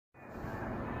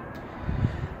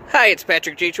Hi, it's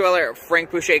Patrick G. Tweller,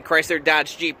 Frank Boucher, Chrysler,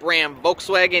 Dodge, Jeep, Ram,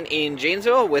 Volkswagen in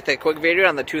Janesville with a quick video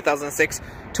on the 2006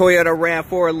 Toyota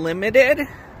RAV4 Limited.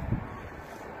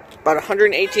 About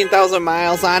 118,000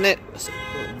 miles on it.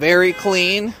 Very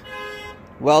clean,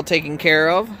 well taken care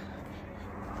of.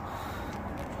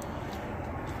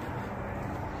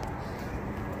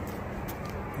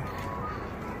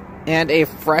 And a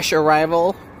fresh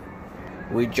arrival.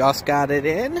 We just got it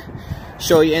in.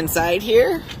 Show you inside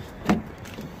here.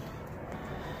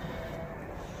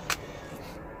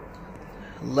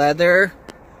 Leather,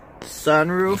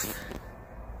 sunroof,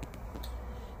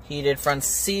 heated front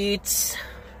seats,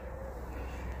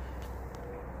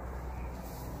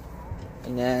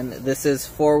 and then this is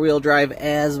four-wheel drive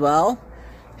as well.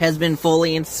 Has been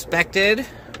fully inspected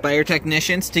by our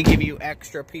technicians to give you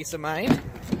extra peace of mind.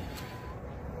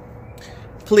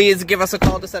 Please give us a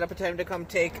call to set up a time to come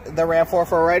take the RAV4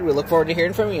 for a ride. We look forward to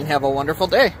hearing from you and have a wonderful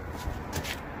day.